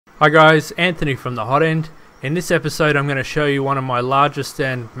Hi guys, Anthony from The Hot End. In this episode I'm going to show you one of my largest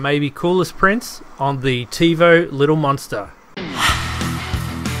and maybe coolest prints on the TEVO Little Monster.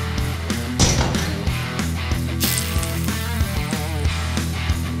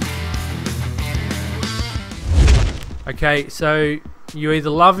 Okay, so you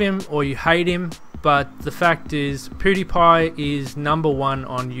either love him or you hate him, but the fact is PewdiePie is #1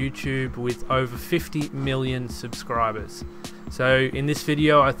 on YouTube with over 50 million subscribers. So in this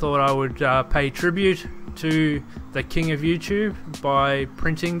video I thought I would pay tribute to the king of YouTube by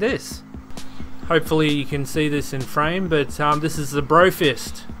printing this. Hopefully you can see this in frame, but this is the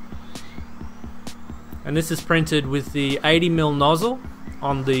Brofist. And this is printed with the 80mm nozzle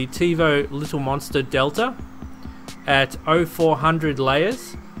on the TEVO Little Monster Delta at 0400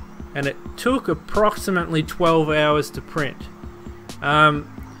 layers, and it took approximately 12 hours to print.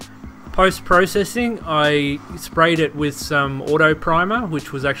 Post-processing, I sprayed it with some auto primer,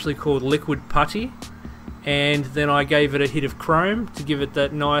 which was actually called liquid putty, and then I gave it a hit of chrome to give it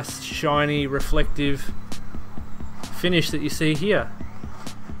that nice shiny reflective finish that you see here.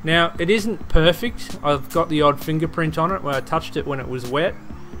 Now it isn't perfect. I've got the odd fingerprint on it where I touched it when it was wet,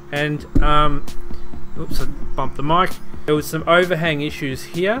 and oops, I bumped the mic. There was some overhang issues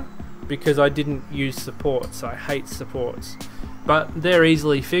here because I didn't use supports. I hate supports, but they're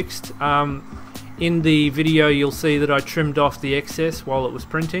easily fixed. In the video you'll see that I trimmed off the excess while it was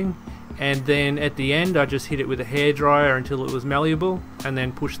printing, and then at the end I just hit it with a hairdryer until it was malleable, and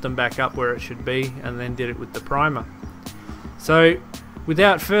then pushed them back up where it should be, and then did it with the primer. So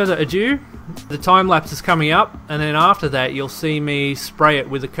without further ado, the time lapse is coming up, and then after that you'll see me spray it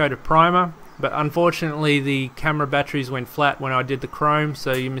with a coat of primer. But unfortunately the camera batteries went flat when I did the chrome,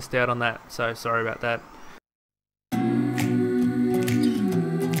 so you missed out on that, so sorry about that.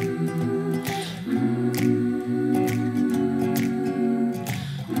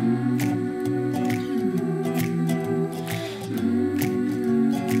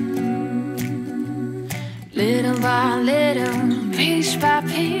 Little by little, piece by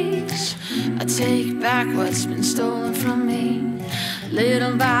piece, I take back what's been stolen from me.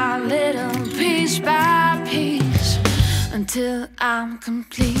 Little by little, piece by piece, until I'm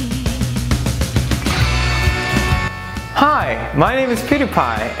complete. Hi, my name is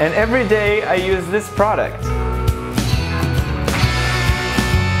PewdiePie, and every day I use this product.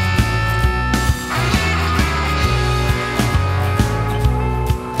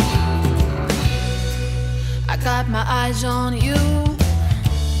 I got my eyes on you,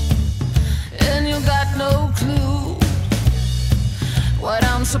 and you got no clue what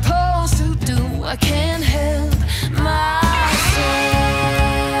I'm supposed to do. I can't help myself.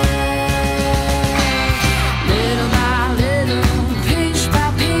 Little by little, piece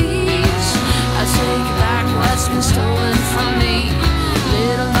by piece, I take back what's been stolen from me.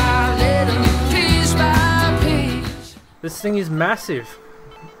 Little by little, piece by piece. This thing is massive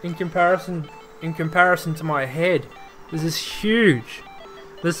in comparison to my head. This is huge.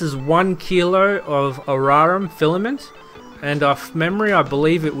 This is 1 kilo of Ararum filament, and off memory I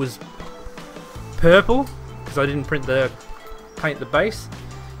believe it was purple because I didn't paint the base.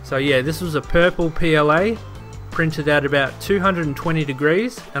 So yeah, this was a purple PLA printed at about 220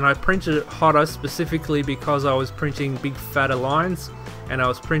 degrees, and I printed it hotter specifically because I was printing big fatter lines, and I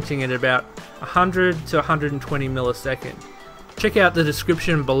was printing at about 100 to 120 millisecond. Check out the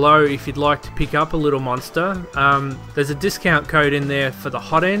description below if you'd like to pick up a Little Monster. There's a discount code in there for The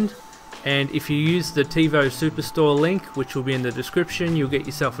Hot End, and if you use the TEVO Superstore link, which will be in the description, you'll get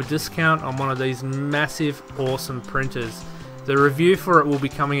yourself a discount on one of these massive, awesome printers. The review for it will be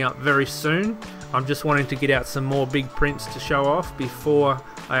coming up very soon. I'm just wanting to get out some more big prints to show off before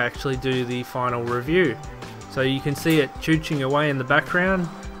I actually do the final review. So you can see it chooching away in the background.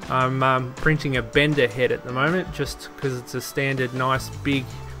 I'm printing a bender head at the moment just because it's a standard nice big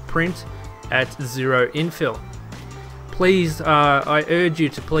print at 0 infill. Please, I urge you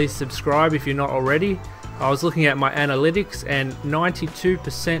to please subscribe if you're not already. I was looking at my analytics and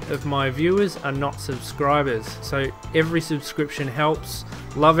 92% of my viewers are not subscribers, so every subscription helps.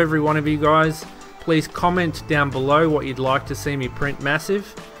 Love every one of you guys. Please comment down below what you'd like to see me print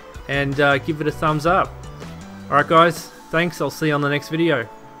massive, and give it a thumbs up. Alright guys, thanks, I'll see you on the next video.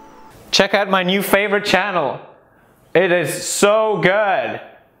 Check out my new favorite channel. It is so good.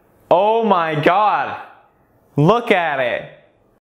 Oh my god. Look at it.